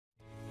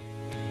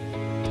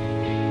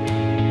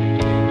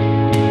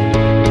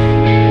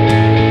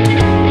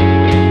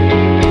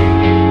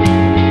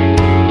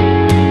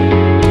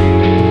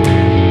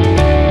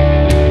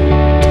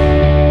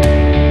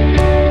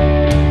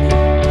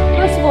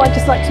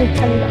to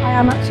tell you that I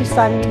am actually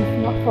standing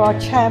in for our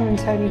chairman,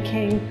 Tony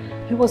King,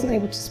 who wasn't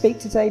able to speak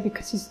today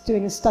because he's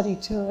doing a study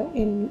tour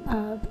in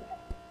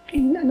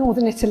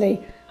northern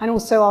Italy, and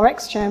also our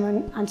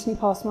ex-chairman, Anthony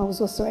Passmore, was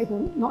also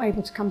not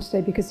able to come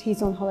today because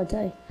he's on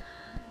holiday.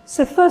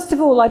 So first of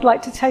all, I'd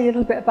like to tell you a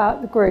little bit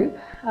about the group.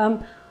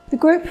 The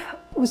group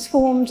was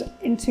formed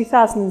in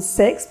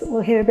 2006, but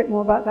we'll hear a bit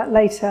more about that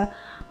later.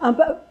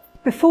 But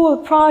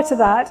prior to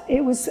that,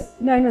 it was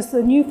known as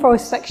the New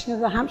Forest section of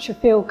the Hampshire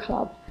Field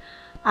Club.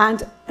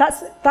 And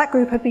that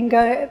group had been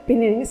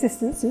in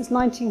existence since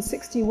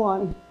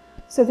 1961.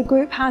 So the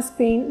group has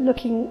been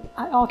looking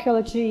at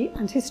archaeology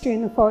and history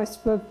in the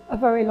forest for a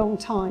very long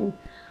time.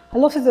 A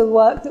lot of the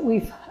work that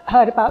we've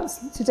heard about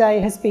today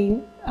has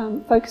been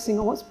focusing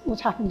on what's been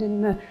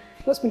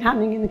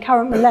happening in the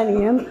current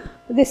millennium.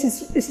 But this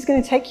is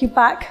going to take you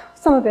back,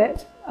 some of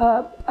it,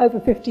 over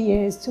 50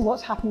 years to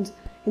what happened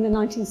in the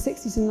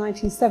 1960s and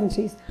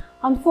 1970s.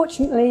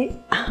 Unfortunately,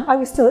 I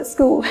was still at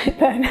school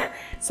then,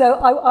 so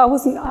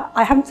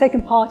I haven't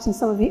taken part in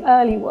some of the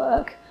early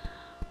work.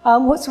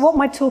 So what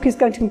my talk is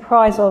going to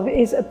comprise of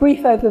is a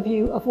brief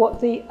overview of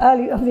the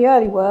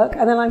early work,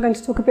 and then I'm going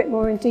to talk a bit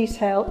more in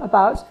detail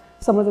about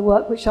some of the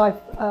work which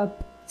I've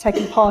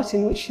taken part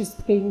in, which has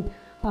been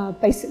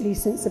basically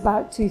since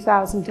about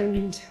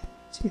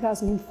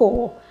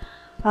 2004.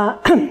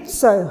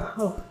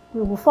 So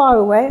we will fire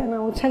away, and I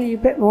will tell you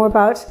a bit more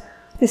about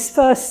this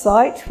first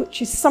site, which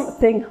is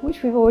something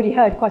which we've already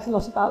heard quite a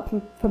lot about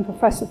from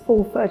Professor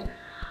Fulford.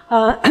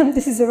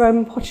 This is a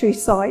Roman pottery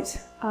site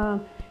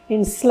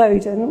in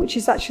Slowden, which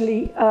is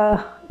actually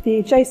the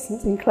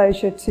adjacent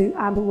enclosure to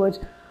Amberwood.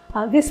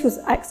 This was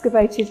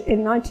excavated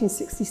in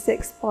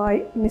 1966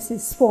 by Mrs.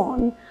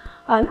 Swan,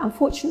 and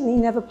unfortunately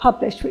never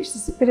published, which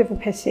is a bit of a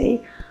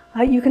pity.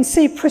 You can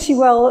see pretty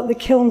well the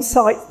kiln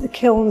site, the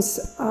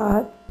kilns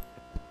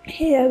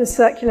here, the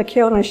circular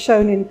kiln is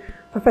shown in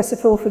Professor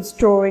Fulford's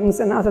drawings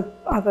and other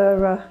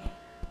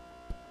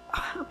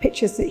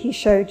pictures that he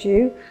showed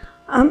you.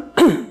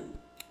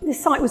 This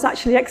site was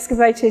actually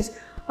excavated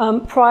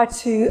prior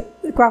to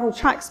the gravel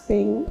tracks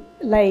being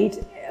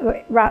laid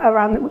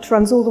around, which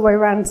runs all the way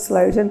around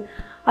Slowden,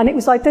 and it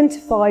was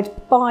identified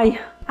by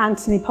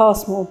Anthony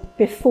Passmore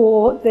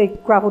before the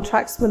gravel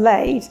tracks were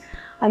laid,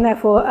 and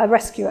therefore a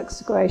rescue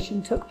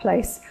excavation took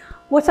place.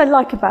 What I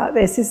like about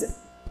this is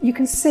you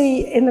can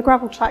see in the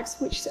gravel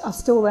tracks, which are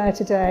still there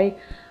today,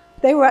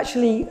 they were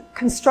actually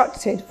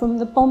constructed from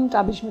the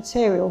bomb-damaged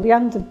material. The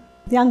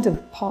under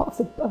part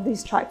of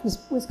these tracks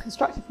was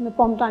constructed from the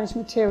bomb-damaged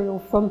material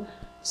from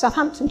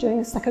Southampton during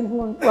the Second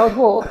World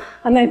War,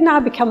 and they've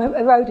now become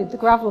eroded. The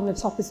gravel on the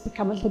top has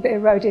become a little bit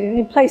eroded, and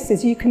in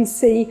places you can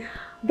see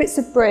bits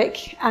of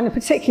brick and a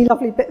particularly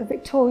lovely bit of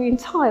Victorian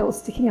tile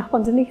sticking up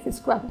underneath this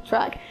gravel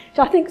track, which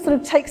I think sort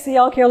of takes the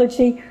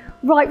archaeology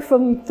right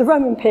from the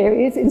Roman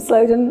period in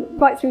Slowden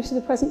right through to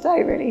the present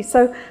day, really.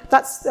 So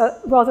that's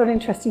rather an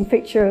interesting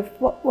feature of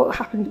what was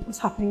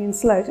happening in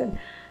Slowden.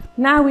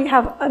 Now we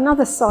have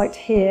another site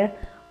here,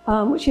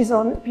 which is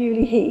on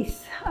Bewley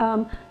Heath.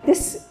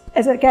 This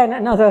is again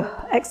another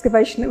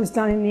excavation that was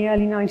done in the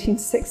early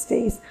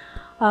 1960s.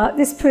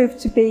 This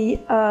proved to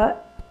be an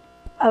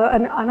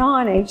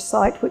Iron Age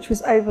site, which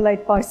was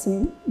overlaid by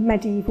some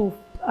medieval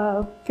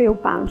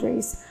field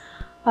boundaries.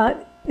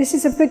 This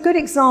is a good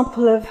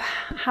example of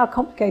how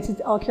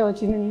complicated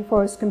archaeology in the New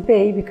Forest can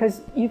be,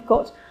 because you've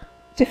got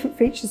different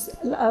features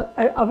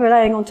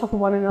overlaying on top of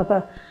one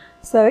another.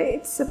 So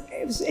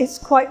it's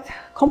quite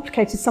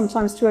complicated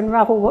sometimes to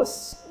unravel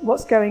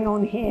what's going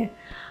on here.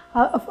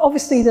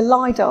 Obviously, the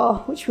LiDAR,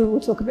 which I will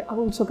talk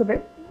a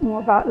bit more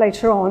about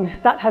later on,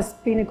 that has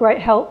been a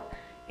great help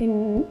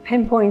in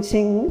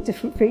pinpointing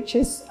different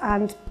features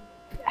and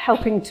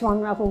helping to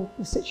unravel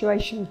the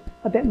situation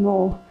a bit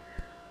more.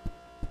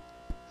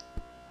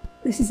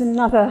 This is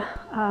another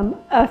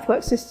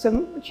earthwork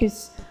system, which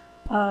is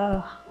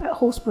at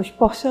Horsebush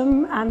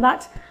Bottom, and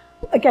that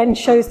again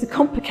shows the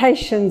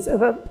complications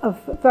of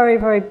very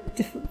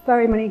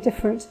many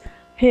different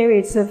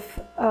periods of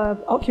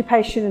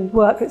occupation and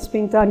work that's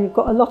been done. You've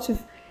got a lot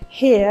of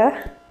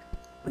here.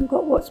 We've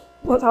got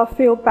what are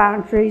field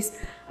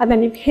boundaries, and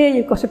then here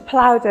you've got a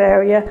ploughed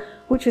area,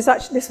 which was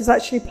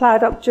actually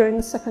ploughed up during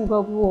the Second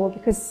World War,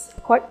 because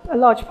quite a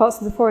large parts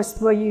of the forest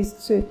were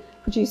used to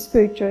produce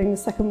food during the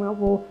Second World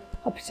War.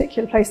 A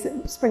particular place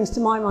that springs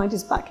to my mind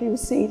is Backley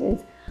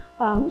Receded,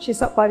 which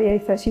is up by the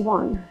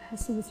A31,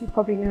 as you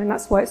probably know, and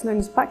that's why it's known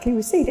as Backley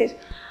Receded,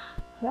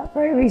 for that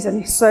very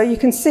reason. So you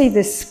can see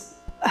this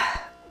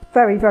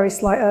very, very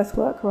slight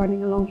earthwork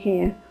running along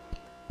here.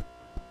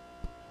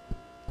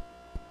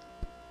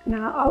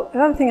 Now,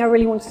 another thing I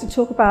really wanted to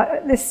talk about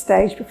at this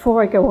stage,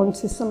 before I go on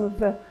to some of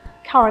the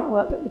current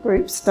work that the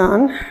group's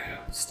done.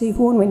 Steve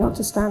warned me not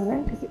to stand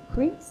there because it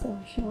creaks, so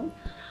I shan't.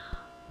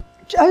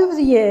 Over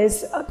the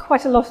years,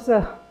 quite a lot of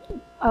the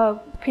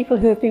people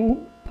who have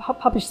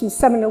published some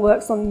seminal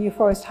works on the New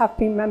Forest have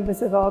been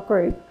members of our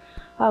group.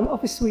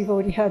 Obviously, we've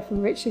already heard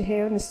from Richard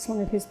here, and this is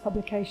one of his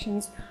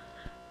publications.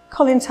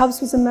 Colin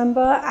Tubbs was a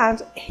member,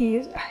 and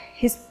his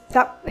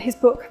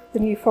book, The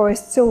New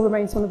Forest, still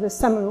remains one of the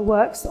seminal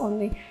works on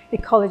the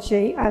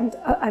ecology and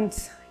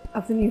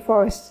of the New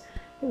Forest.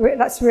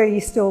 That's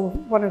really still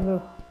one of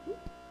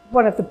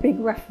the big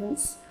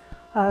reference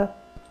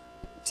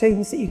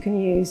tombs that you can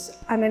use.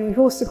 And then we've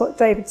also got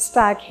David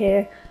Stagg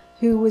here,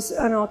 who was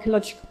an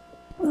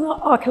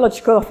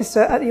archaeological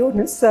officer at the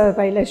Ordnance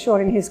Survey later on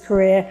in his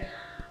career.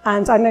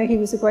 And I know he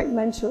was a great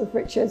mentor of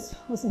Richard's,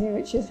 wasn't he,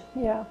 Richard?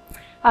 Yeah.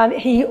 And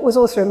he was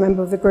also a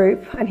member of the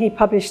group, and he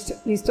published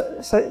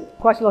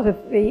quite a lot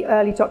of the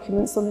early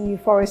documents on the New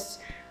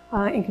Forest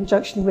in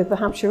conjunction with the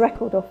Hampshire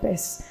Record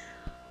Office.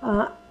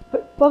 But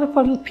a lot of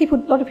people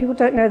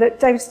don't know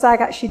that David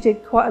Stagg actually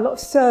did quite a lot of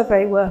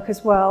survey work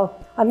as well.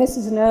 And this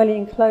is an early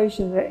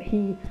enclosure that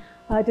he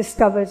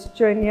discovered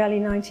during the early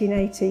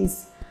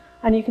 1980s.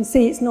 And you can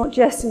see it's not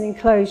just an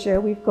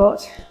enclosure. We've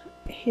got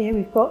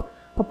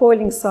a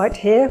boiling site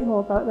here,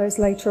 more about those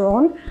later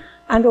on,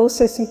 and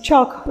also some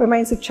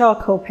remains of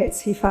charcoal pits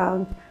he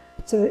found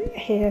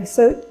here.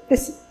 So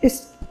this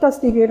does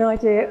give you an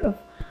idea of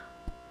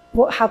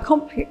how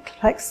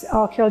complex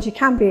archaeology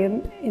can be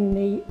in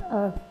the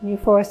New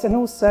Forest, and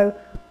also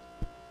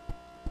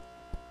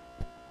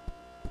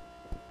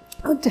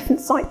different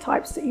site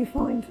types that you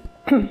find.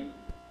 And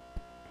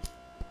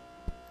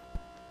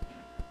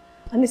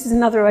this is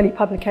another early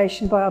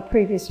publication by our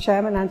previous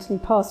chairman, Anthony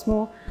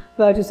Passmore,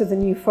 Verdures of the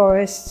New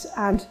Forest.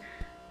 And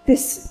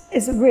this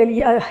is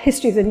really a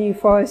history of the New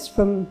Forest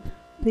from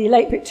the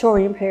late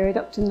Victorian period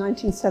up to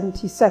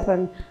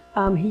 1977.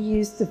 He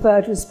used the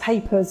Verdures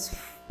papers,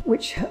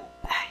 which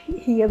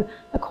he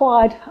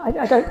acquired,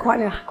 I don't quite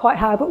know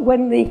how, but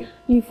when the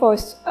New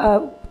Forest,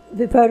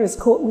 the Verdures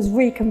Court was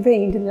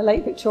reconvened in the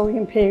late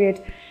Victorian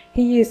period,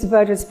 he used the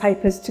Verdures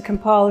papers to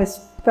compile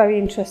this very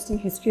interesting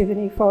history of the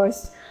New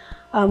Forest,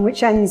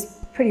 which ends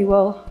pretty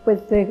well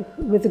with the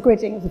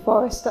gridding of the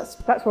forest.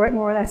 That's where it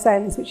more or less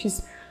ends, which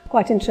is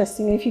quite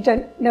interesting. And if you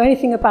don't know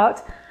anything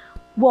about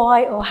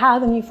why or how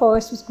the New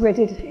Forest was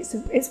gridded,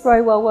 it's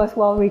very well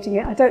worthwhile reading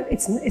it.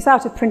 It's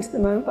out of print at the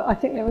moment, but I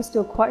think there are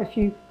still quite a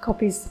few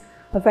copies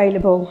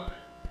available.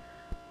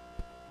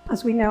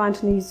 As we know,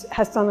 Anthony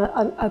has done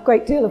a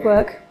great deal of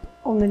work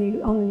on the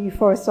New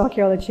Forest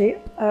archaeology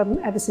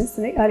ever since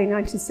the early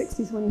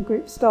 1960s when the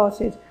group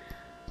started.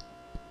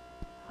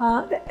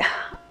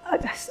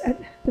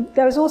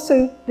 There is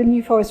also the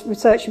New Forest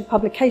Research and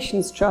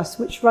Publications Trust,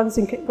 which ran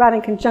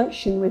in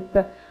conjunction with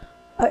the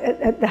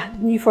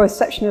New Forest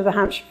section of the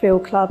Hampshire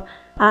Field Club.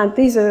 And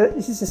this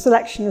is a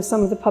selection of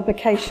some of the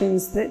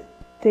publications that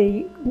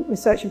the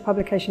Research and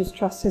Publications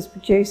Trust has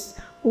produced,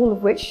 all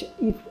of which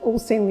you've all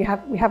seen we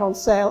have on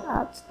sale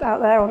out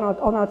there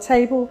on our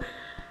table.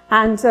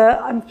 And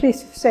I'm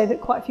pleased to say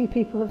that quite a few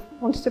people have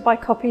wanted to buy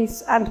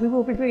copies, and we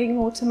will be bringing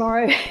more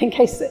tomorrow in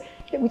case that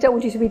we don't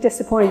want you to be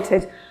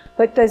disappointed.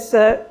 But there's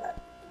the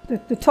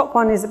top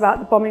one is about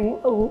the bombing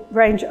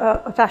range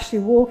at Ashley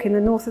Walk in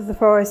the north of the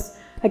forest.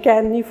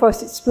 Again, New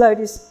Forest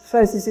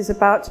Explosives is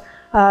about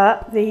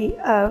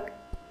the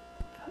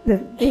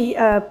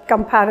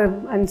gunpowder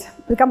and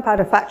the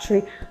gunpowder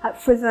factory at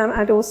Fritham,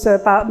 and also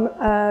about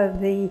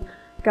the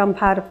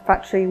gunpowder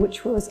factory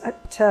which was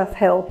at Turf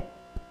Hill.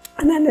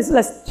 And then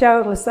there's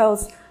Gerald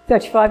Lascelles'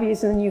 35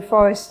 Years in the New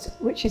Forest,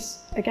 which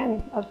is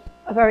again a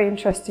very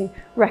interesting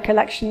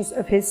recollections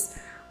of his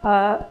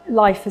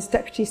life as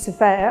deputy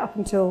surveyor up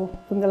until,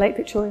 from the late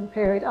Victorian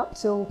period up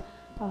till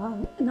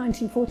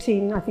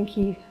 1914. I think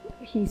he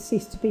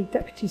ceased to be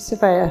deputy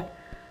surveyor.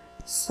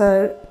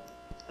 So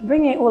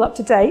bringing it all up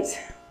to date,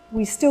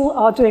 we still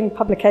are doing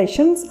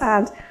publications,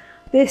 and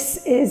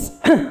this is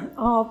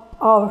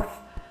our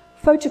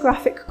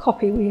photographic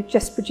copy we have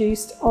just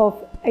produced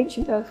of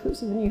Ancient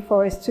Earthworks of the New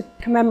Forest to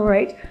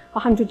commemorate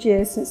 100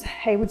 years since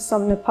Hayward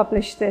Sumner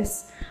published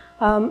this.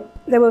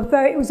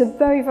 It was a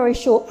very, very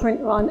short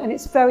print run, and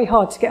it's very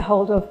hard to get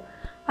hold of.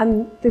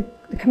 And the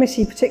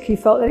committee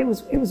particularly felt that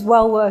it was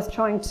well worth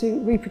trying to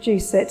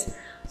reproduce it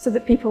so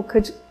that people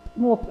could,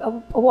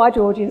 a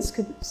wider audience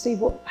could see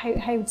what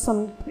Hayward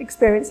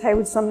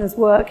Sumner's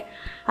work.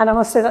 And I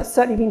must say that's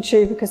certainly been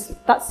true, because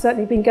that's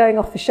certainly been going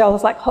off the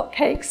shelves like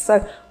hotcakes.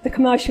 So the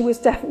commercial was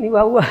definitely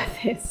well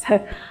worth it.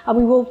 So, and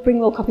we will bring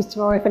more copies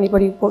tomorrow if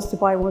anybody wants to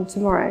buy one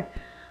tomorrow.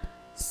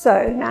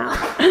 So now,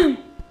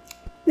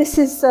 this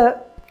is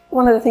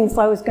one of the things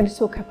I was going to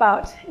talk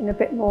about in a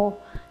bit more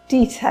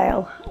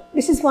detail.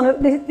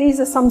 These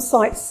are some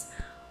sites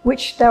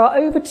which there are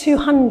over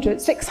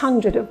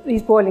 600 of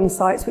these boiling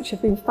sites which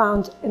have been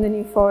found in the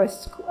New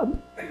Forest,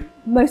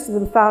 most of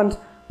them found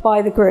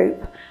by the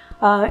group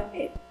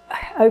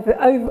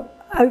over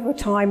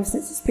time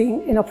since it's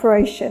been in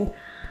operation.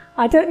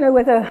 I don't know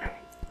whether,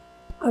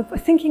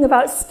 thinking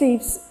about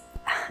Steve's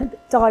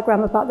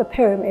diagram about the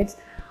pyramids,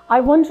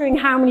 I'm wondering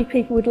how many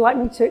people would like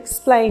me to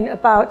explain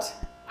about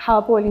how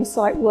a boiling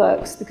site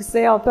works, because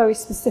they are very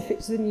specific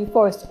to the New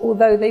Forest,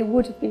 although they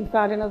would have been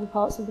found in other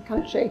parts of the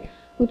country.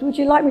 Would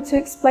you like me to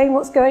explain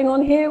what's going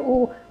on here,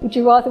 or would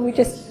you rather we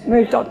just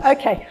moved on?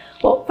 Okay,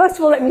 well, first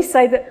of all, let me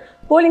say that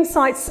boiling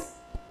sites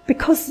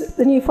because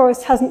the New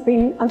Forest hasn't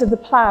been under the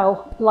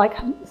plough like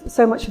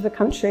so much of the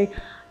country,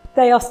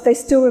 they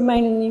still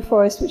remain in the New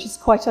Forest, which is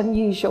quite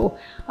unusual.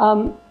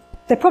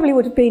 They probably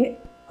would have been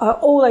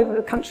all over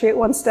the country at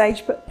one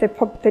stage, but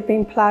they've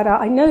been ploughed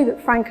out. I know that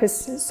Frank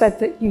has said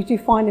that you do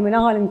find them in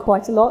Ireland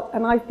quite a lot,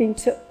 and I've been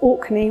to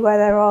Orkney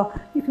where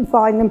you can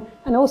find them,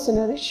 and also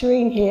know that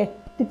Shireen here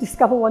did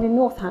discover one in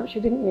North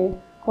Hampshire, didn't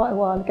you, quite a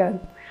while ago.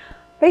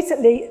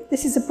 Basically,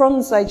 this is a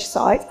Bronze Age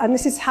site, and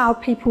this is how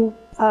people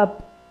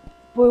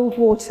boiled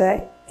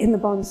water in the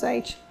Bronze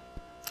Age.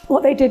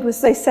 What they did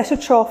was they set a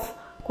trough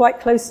quite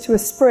close to a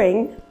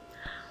spring,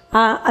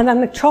 and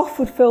then the trough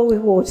would fill with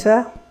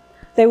water.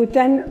 They would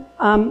then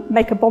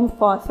make a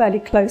bonfire fairly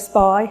close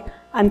by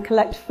and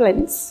collect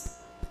flints.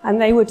 And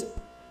they would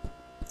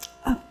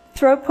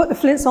put the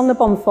flints on the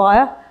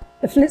bonfire,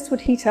 the flints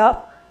would heat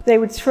up, they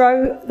would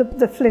throw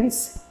the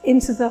flints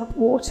into the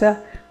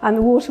water, and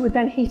the water would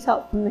then heat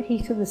up from the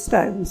heat of the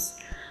stones.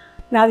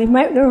 Now, the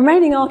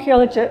remaining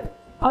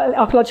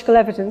archaeological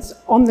evidence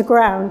on the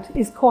ground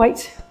is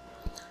quite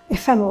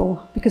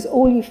ephemeral, because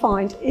all you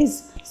find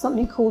is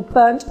something called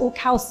burnt or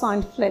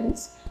calcined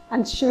flints.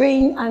 And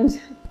Shireen and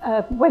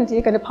Wendy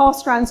are going to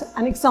pass around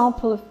an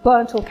example of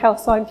burnt or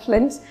calcined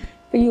flint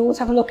for you all to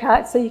have a look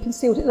at, so you can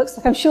see what it looks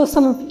like. I'm sure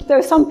there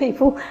are some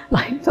people,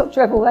 like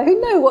Dr. Ebel there, who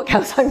know what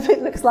calcined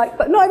flint looks like,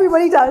 but not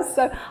everybody does.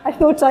 So I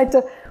thought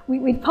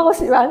we'd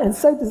pass it around, and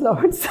so does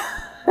Lawrence.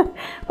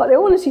 But there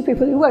are one or two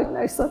people who won't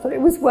know, so I thought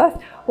it was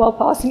worthwhile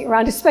passing it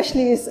around,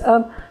 especially as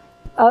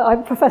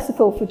Professor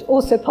Fulford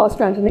also passed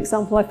around an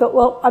example. I thought,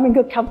 well, I'm in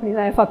good company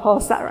there if I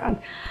pass that around.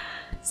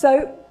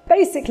 So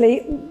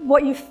basically,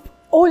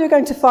 all you're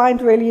going to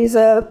find really is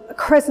a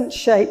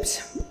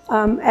crescent-shaped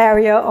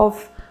area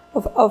of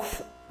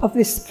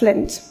this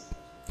flint.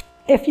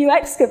 If you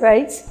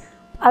excavate,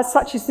 as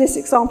such as this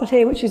example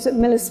here, which is at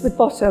Millisford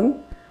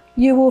Bottom,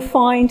 you will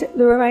find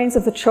the remains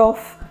of the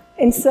trough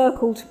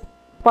encircled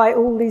by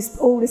all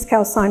this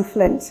calcined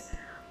flint.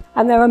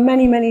 And there are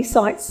many, many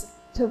sites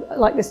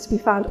like this to be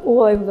found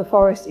all over the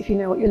forest if you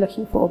know what you're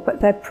looking for, but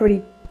they're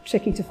pretty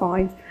tricky to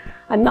find.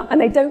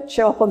 And they don't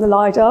show up on the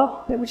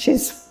LiDAR, which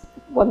is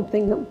one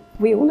thing that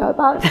we all know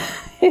about,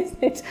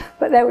 isn't it?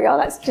 But there we are,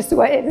 that's just the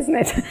way it is, isn't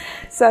it?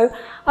 So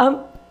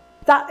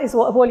that is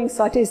what a boiling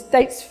site is,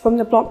 dates from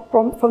the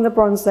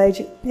Bronze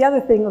Age. The other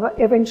thing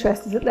of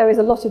interest is that there is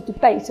a lot of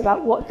debate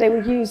about what they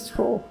were used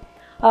for.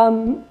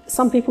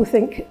 Some people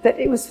think that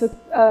it was for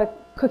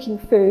cooking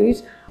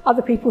food.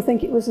 Other people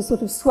think it was a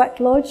sort of sweat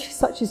lodge,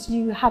 such as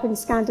you have in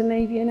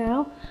Scandinavia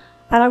now.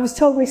 And I was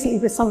told recently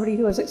by somebody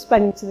who was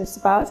explaining to this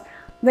about,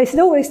 they said,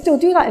 oh, they still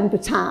do that in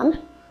Bhutan.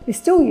 They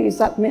still use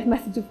that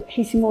method of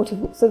heating water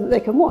so that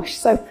they can wash.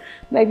 So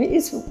maybe it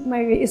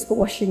is for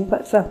washing,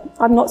 but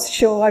I'm not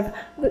sure.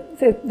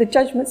 The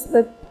judgment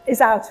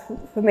is out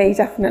for me,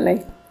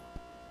 definitely.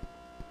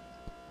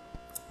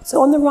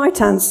 So on the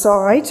right-hand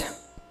side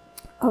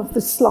of the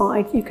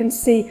slide, you can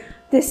see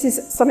this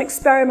is some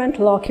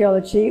experimental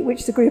archaeology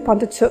which the group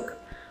undertook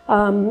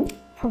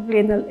probably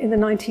in the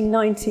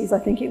 1990s, I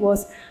think it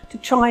was, to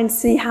try and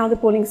see how the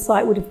boiling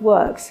site would have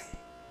worked.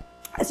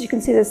 As you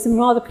can see, there's some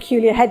rather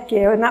peculiar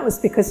headgear, and that was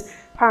because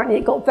apparently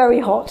it got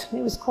very hot. And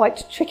it was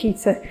quite tricky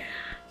to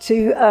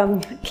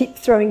keep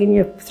throwing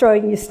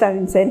your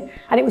stones in.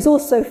 And it was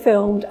also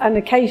filmed, and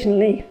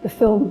occasionally the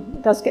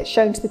film does get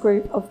shown to the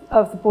group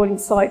of the boiling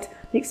site,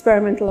 the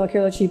experimental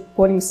archaeology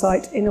boiling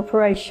site in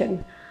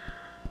operation.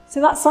 So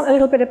that's a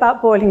little bit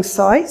about boiling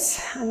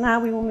sites. And now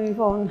we will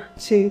move on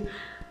to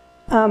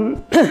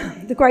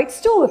the Great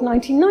Storm of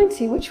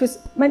 1990, which was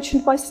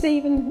mentioned by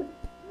Stephen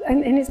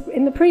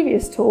in the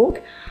previous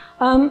talk.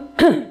 A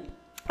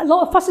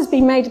lot of fuss has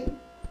been made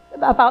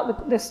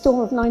about the storm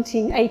of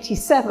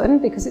 1987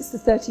 because it's the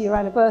 30-year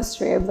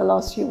anniversary over the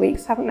last few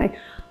weeks, haven't they?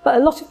 But a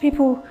lot of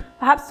people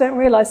perhaps don't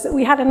realise that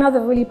we had another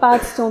really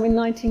bad storm in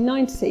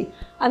 1990,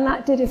 and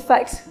that did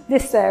affect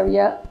this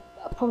area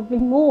probably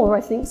more,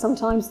 I think,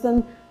 sometimes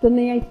than the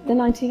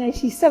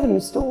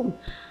 1987 storm.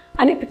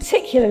 And it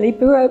particularly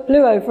blew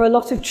over a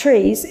lot of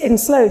trees in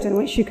Snowdon,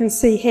 which you can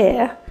see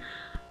here.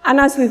 And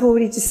as we've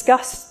already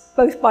discussed,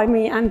 both by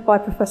me and by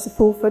Professor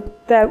Fulford,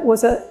 there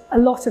was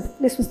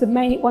this was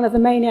one of the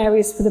main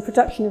areas for the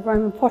production of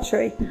Roman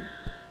pottery.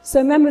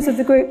 So members of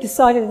the group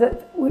decided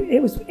that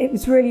it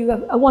was really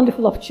a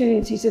wonderful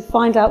opportunity to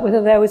find out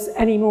whether there were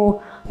any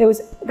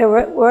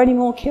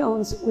more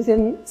kilns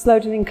within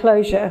Snowdon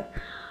enclosure.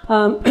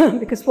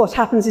 Because what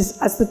happens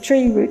is, as the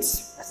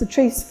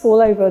trees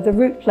fall over, the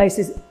root place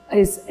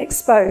is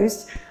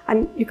exposed,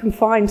 and you can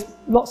find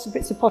lots of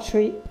bits of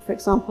pottery, for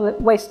example,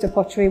 waster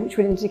pottery, which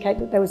would indicate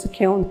that there was a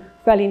kiln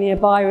fairly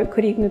nearby, or it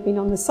could even have been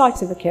on the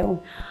site of a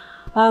kiln.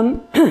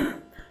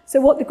 So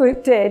what the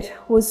group did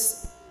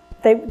was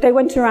they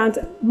went around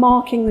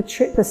marking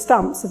the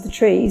stumps of the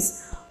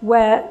trees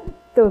where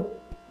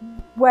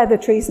the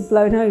trees had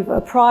blown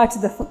over prior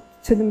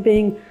to them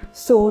being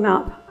sawn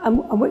up, and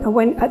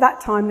when at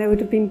that time they would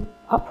have been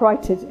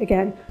uprighted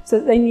again, so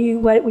that they knew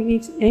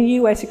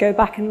where to go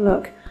back and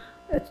look.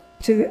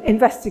 to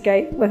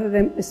investigate whether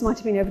this might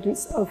have been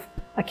evidence of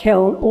a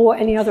kiln or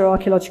any other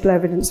archaeological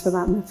evidence for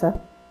that matter.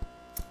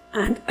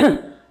 And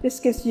this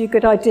gives you a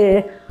good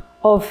idea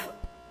of,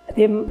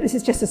 this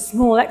is just a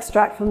small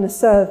extract from the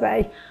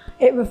survey.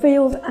 It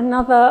revealed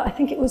another, I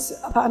think it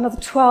was about another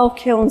 12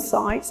 kiln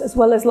sites, as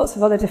well as lots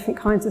of other different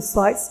kinds of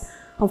sites.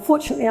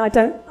 Unfortunately,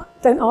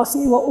 don't ask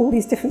me what all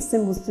these different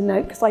symbols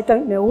denote, because I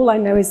don't know. All I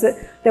know is that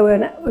there were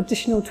an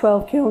additional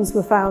 12 kilns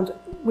were found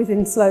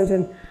within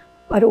Snowdon,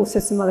 but also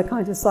some other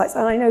kinds of sites.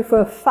 And I know for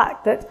a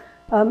fact that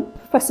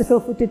Professor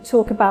Filford did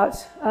talk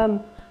about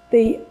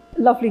the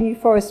lovely New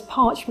Forest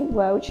parchment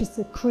ware, which is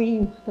the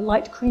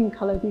light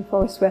cream-coloured New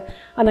Forest ware.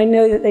 And I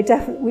know that they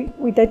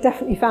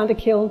definitely found a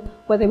kiln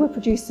where they were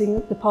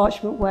producing the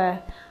parchment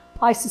ware.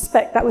 I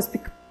suspect that was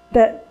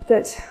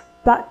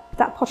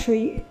that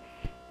pottery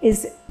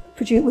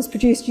was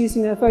produced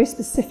using a very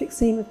specific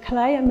seam of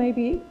clay, and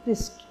maybe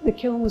the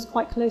kiln was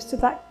quite close to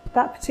that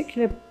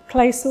particular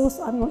clay source.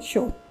 I'm not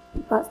sure.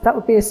 That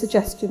would be a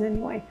suggestion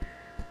anyway.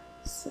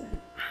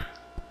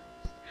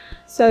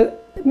 So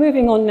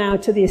moving on now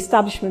to the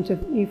establishment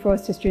of New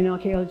Forest History and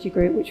Archaeology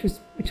Group, which was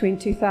between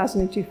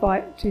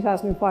 2005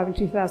 and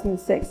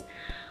 2006.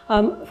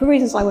 For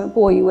reasons I won't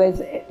bore you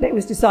with, it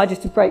was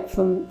decided to break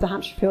from the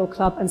Hampshire Field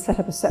Club and set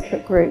up a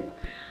separate group.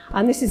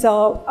 And this is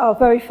our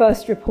very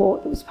first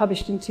report that was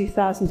published in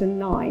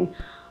 2009.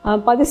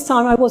 By this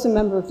time I was a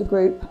member of the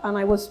group, and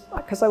I was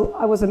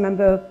a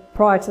member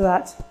prior to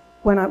that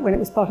when it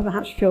was part of the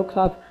Hampshire Field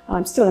Club.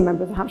 I'm still a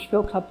member of the Hampshire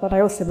Field Club, but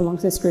I also belong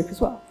to this group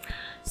as well.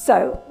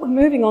 So we're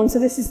moving on. So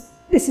this is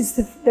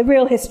the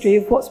real history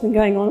of what's been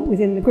going on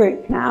within the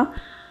group now.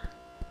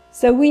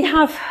 So we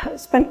have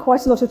spent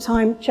quite a lot of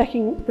time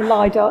checking the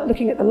LiDAR,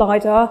 looking at the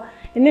LiDAR.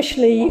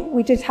 Initially,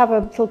 we did have a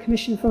little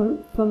commission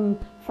from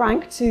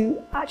Frank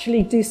to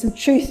actually do some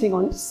truthing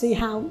on it to see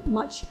how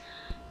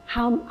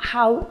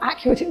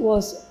accurate it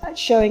was at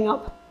showing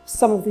up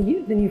some of the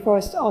New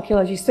Forest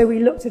archaeology. So we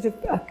looked at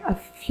a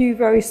few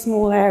very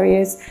small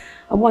areas,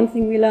 and one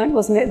thing we learned,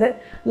 wasn't it, that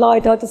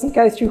LiDAR doesn't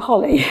go through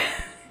holly.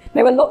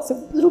 There were lots of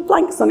little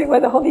blanks on it where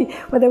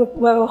there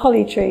were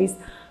holly trees.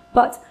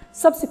 But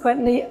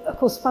subsequently, of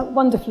course,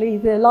 wonderfully,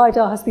 the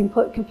LiDAR has been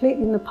put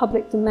completely in the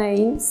public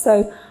domain.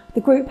 So the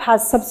group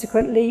has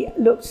subsequently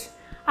looked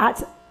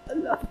at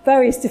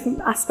various different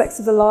aspects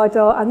of the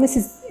LiDAR, and this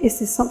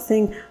is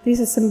something.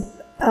 These are some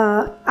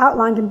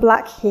outlined in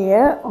black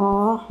here.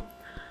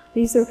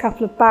 These are a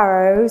couple of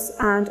barrows,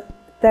 and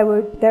there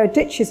are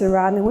ditches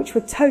around them which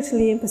were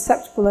totally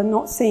imperceptible and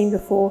not seen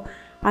before.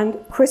 And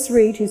Chris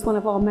Reed, who's one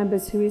of our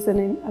members, who is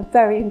a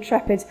very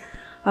intrepid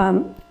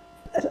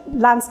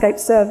landscape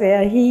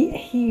surveyor,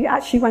 he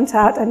actually went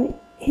out and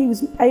he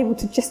was able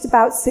to just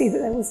about see that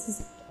there was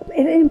this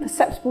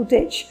imperceptible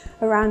ditch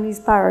around these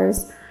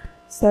barrows.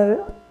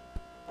 So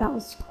that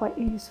was quite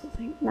a useful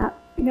thing.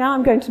 Now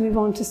I'm going to move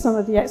on to some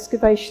of the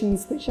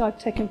excavations which I've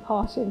taken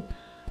part in.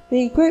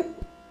 The group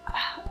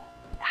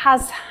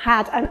has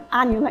had an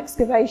annual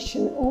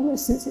excavation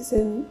almost since its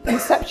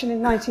inception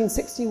in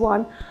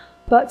 1961.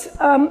 But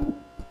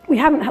we've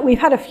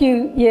had a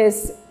few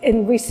years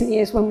in recent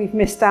years when we've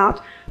missed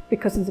out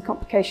because of the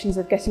complications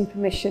of getting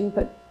permission,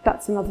 but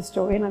that's another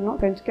story, and I'm not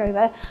going to go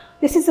there.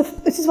 This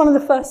is one of the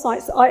first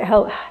sites that I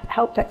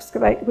helped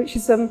excavate, which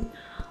is a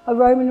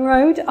Roman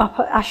road up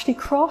at Ashley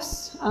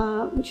Cross,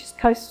 which is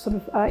close, sort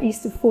of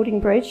east of Fording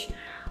Bridge.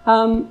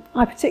 I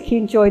particularly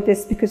enjoyed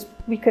this because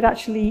we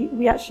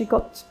actually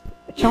got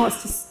a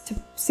chance to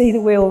see the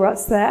wheel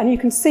ruts there, and you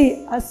can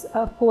see, as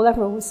Paul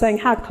Everall was saying,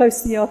 how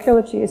close the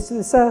archaeology is to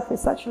the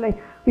surface. Actually,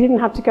 we didn't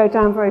have to go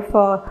down very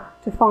far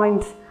to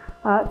find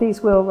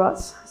these wheel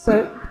ruts.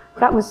 So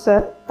that was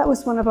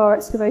one of our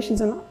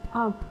excavations, and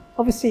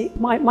obviously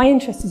my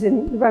interest is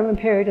in the Roman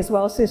period as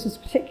well, so this was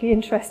particularly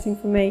interesting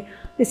for me.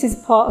 This is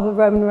part of a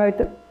Roman road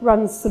that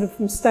runs sort of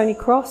from Stony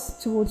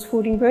Cross towards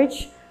Fording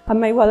Bridge, and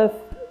may well have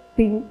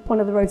been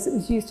one of the roads that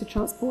was used to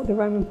transport the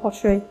Roman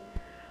pottery.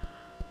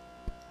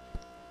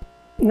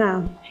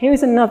 Now, here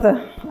is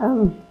another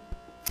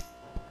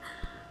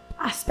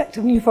aspect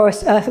of New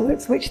Forest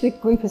earthworks which the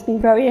group has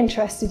been very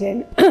interested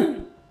in.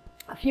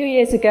 A few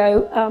years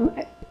ago,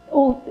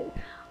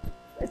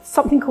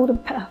 something called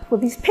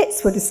these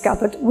pits were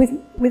discovered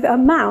with a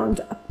mound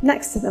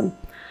next to them.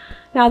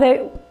 Now,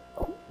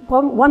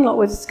 one lot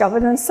were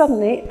discovered, and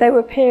suddenly they were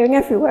appearing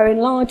everywhere in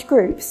large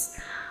groups.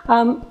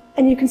 And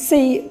you can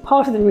see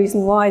part of the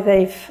reason why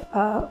they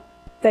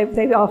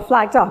are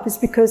flagged up is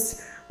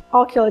because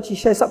archaeology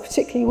shows up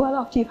particularly well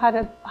after you've had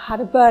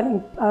a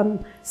burning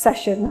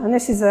session, and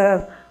this is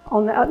at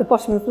the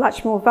bottom of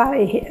Latchmore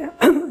Valley here.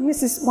 And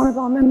this is one of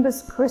our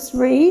members, Chris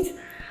Reed,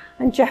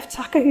 and Jeff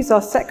Tucker, who's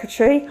our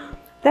secretary.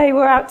 They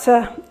were out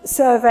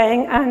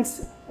surveying, and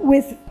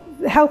with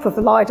the help of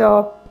the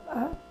LiDAR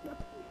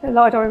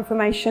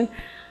information,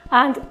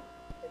 and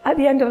at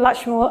the end of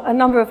Latchmore, a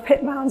number of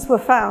pit mounds were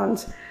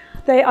found.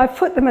 I've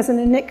put them as an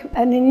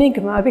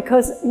enigma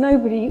because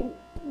nobody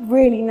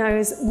really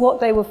knows what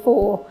they were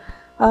for.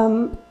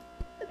 There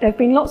have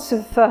been lots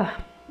of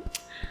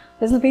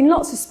There's been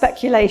lots of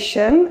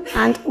speculation,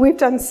 and we've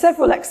done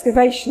several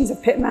excavations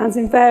of pit mounds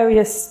in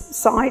various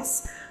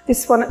sites.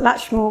 This one at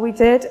Latchmore we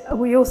did.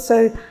 We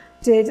also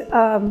did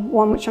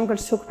one which I'm going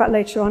to talk about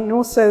later on, and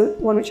also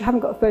one which I haven't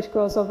got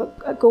photographs of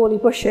at Gorley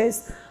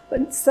Bushes.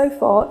 But so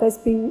far, there's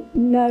been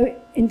no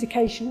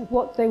indication of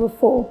what they were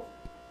for.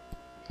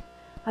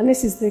 And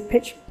this is the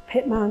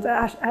pit mound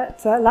at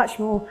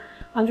Latchmore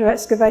under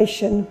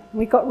excavation.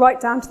 We got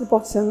right down to the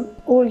bottom.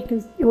 All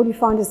you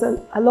find is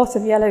a lot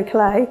of yellow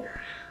clay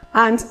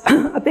and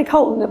a big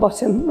hole in the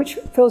bottom, which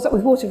fills up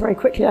with water very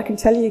quickly, I can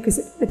tell you,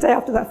 because the day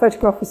after that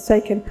photograph was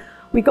taken,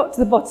 we got to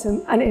the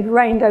bottom and it had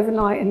rained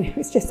overnight, and it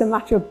was just a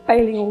matter of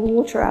bailing all the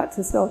water out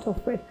to start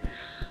off with.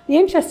 The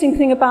interesting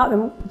thing about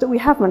them that we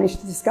have managed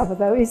to discover,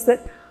 though, is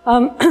that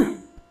on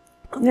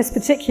this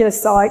particular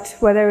site,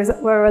 where there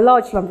were a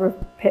large number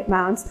of pit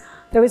mounds,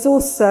 there is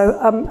also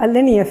a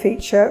linear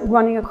feature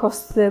running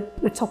across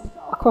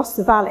across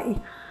the valley.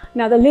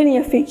 Now, the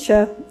linear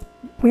feature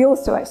we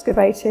also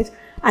excavated,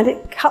 and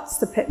it cuts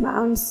the pit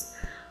mounds.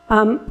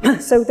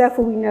 So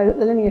therefore, we know that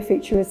the linear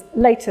feature is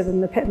later than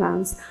the pit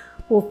mounds.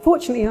 Well,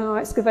 fortunately, in our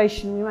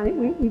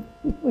excavation,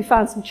 we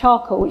found some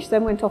charcoal, which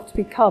then went off to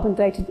be carbon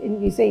dated in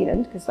New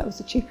Zealand, because that was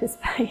the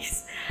cheapest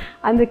place.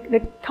 And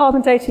the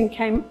carbon dating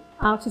came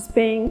out as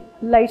being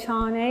late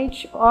Iron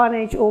Age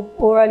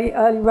or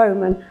early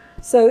Roman.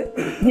 So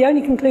the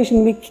only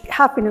conclusion we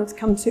have been able to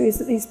come to is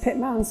that these pit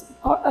mounds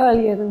are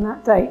earlier than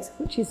that date,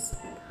 which is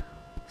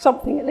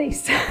something at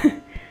least.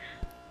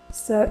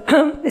 So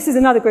this is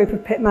another group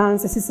of pit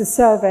mounds. This is a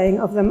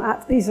surveying of them.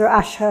 These are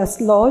Ashurst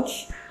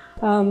Lodge.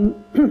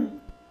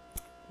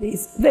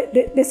 This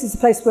is a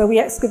place where we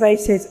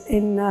excavated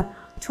in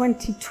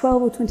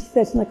 2012 or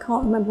 2013. I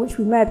can't remember which.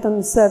 We may have done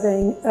the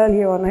surveying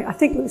earlier on. I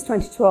think it was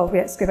 2012 we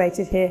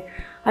excavated here.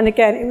 And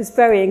again, it was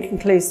very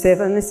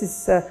inconclusive. And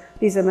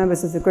these are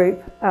members of the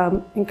group,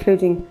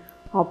 including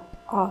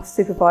our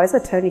supervisor,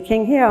 Tony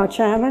King here, our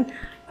chairman.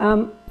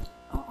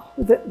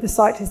 The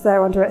site is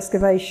there under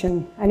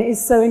excavation. And it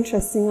is so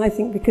interesting, I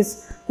think,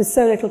 because there's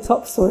so little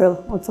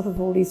topsoil on top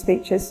of all these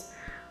features.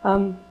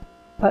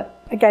 But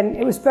again,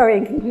 it was very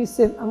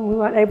inconclusive, and we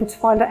weren't able to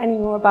find out any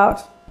more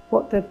about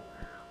what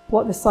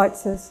the site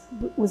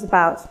was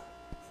about.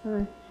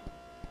 So,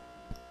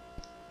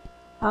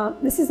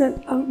 this is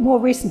a more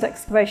recent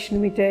excavation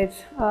we did,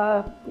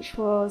 which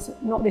was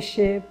not this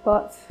year,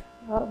 but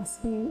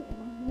must have been,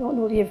 not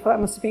the year before, it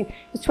must have been,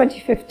 it was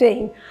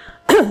 2015.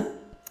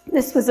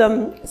 This was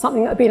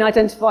something that had been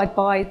identified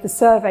by the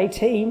survey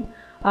team,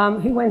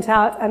 who went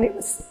out, and it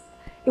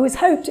was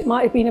hoped it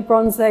might have been a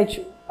Bronze Age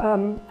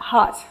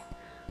hut.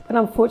 But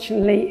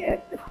unfortunately,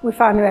 we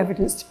found no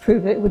evidence to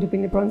prove that it would have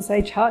been a Bronze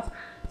Age hut.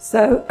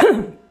 So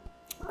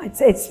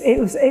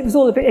it was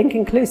all a bit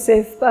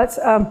inconclusive, but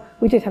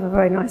we did have a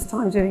very nice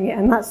time doing it.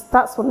 And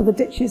that's one of the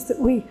ditches that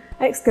we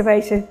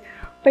excavated.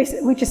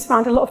 Basically, we just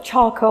found a lot of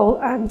charcoal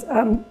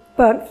and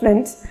burnt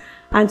flint.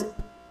 And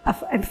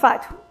in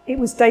fact,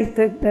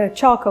 the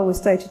charcoal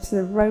was dated to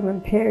the Roman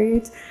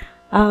period.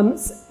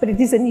 But it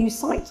is a new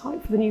site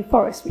type for the New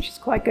Forest, which is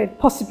quite good.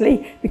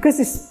 Possibly because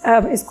this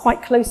is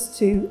quite close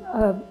to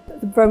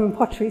the Roman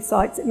pottery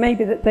sites, it may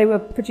be that they were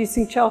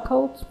producing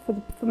charcoal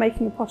for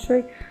making the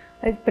pottery,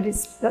 but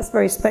that's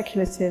very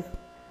speculative.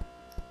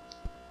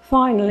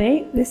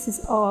 Finally, this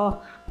is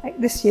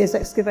this year's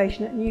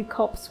excavation at New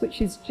Copse,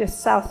 which is just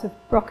south of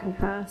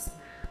Brockenhurst.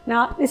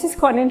 Now, this is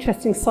quite an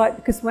interesting site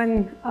because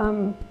when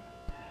I've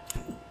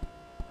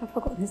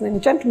forgotten his name.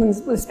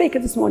 The speaker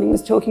this morning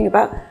was talking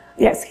about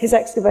his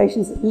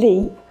excavations at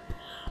Leap.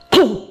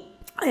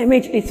 I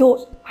immediately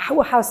thought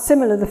how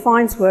similar the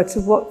finds were to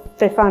what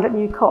they found at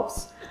New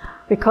Copse,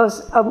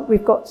 because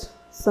we've got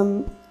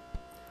some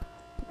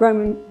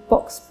Roman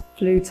box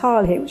flue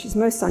tile here, which is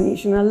most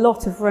unusual, and a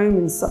lot of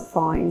Roman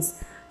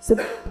finds. So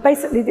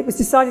basically, it was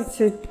decided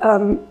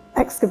to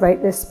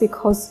excavate this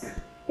because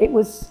it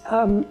was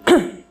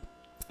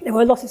there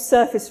were a lot of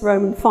surface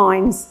Roman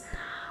finds.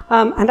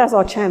 And as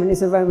our chairman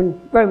is a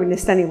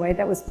Romanist anyway,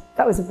 that was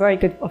a very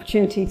good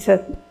opportunity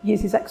to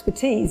use his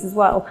expertise as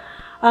well.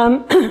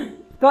 So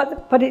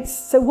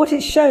what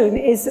it's shown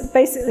is that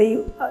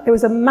basically there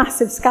was a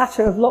massive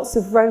scatter of lots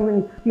of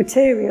Roman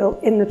material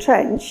in the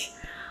trench.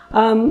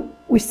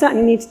 We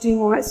certainly need to do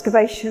more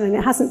excavation, and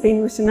it hasn't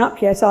been written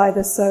up yet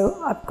either,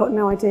 so I've got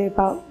no idea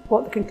about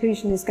what the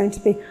conclusion is going to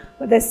be.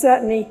 But there's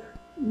certainly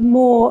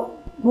more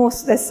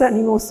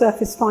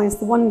surface finds.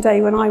 The one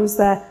day when I was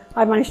there,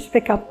 I managed to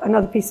pick up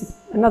another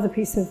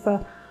piece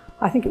of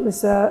I think it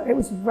was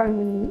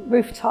Roman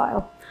roof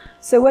tile.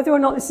 So whether or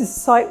not this is a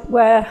site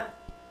where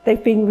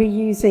they've been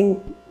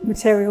reusing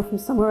material from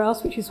somewhere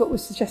else, which is what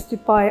was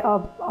suggested by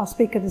our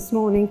speaker this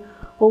morning,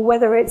 or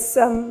whether it's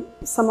some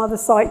other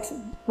site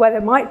where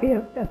there might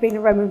have been a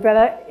Roman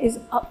villa, is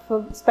up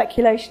for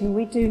speculation.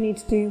 We do need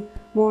to do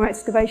more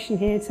excavation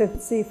here to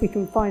see if we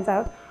can find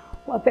out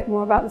a bit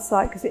more about the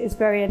site, because it is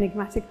very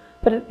enigmatic.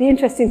 But the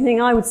interesting thing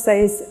I would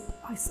say is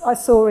I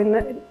saw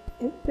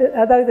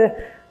although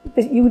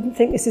you wouldn't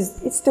think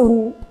it's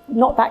still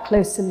not that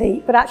close to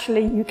Leap, but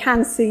actually you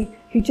can see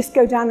If you just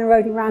go down the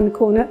road and round the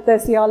corner,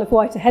 there's the Isle of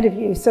Wight ahead of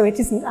you, so it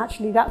isn't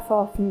actually that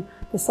far from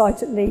the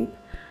site at Leap.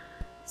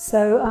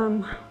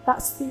 So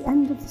that's the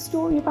end of the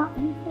story about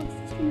the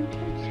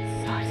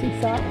exciting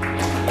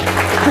site.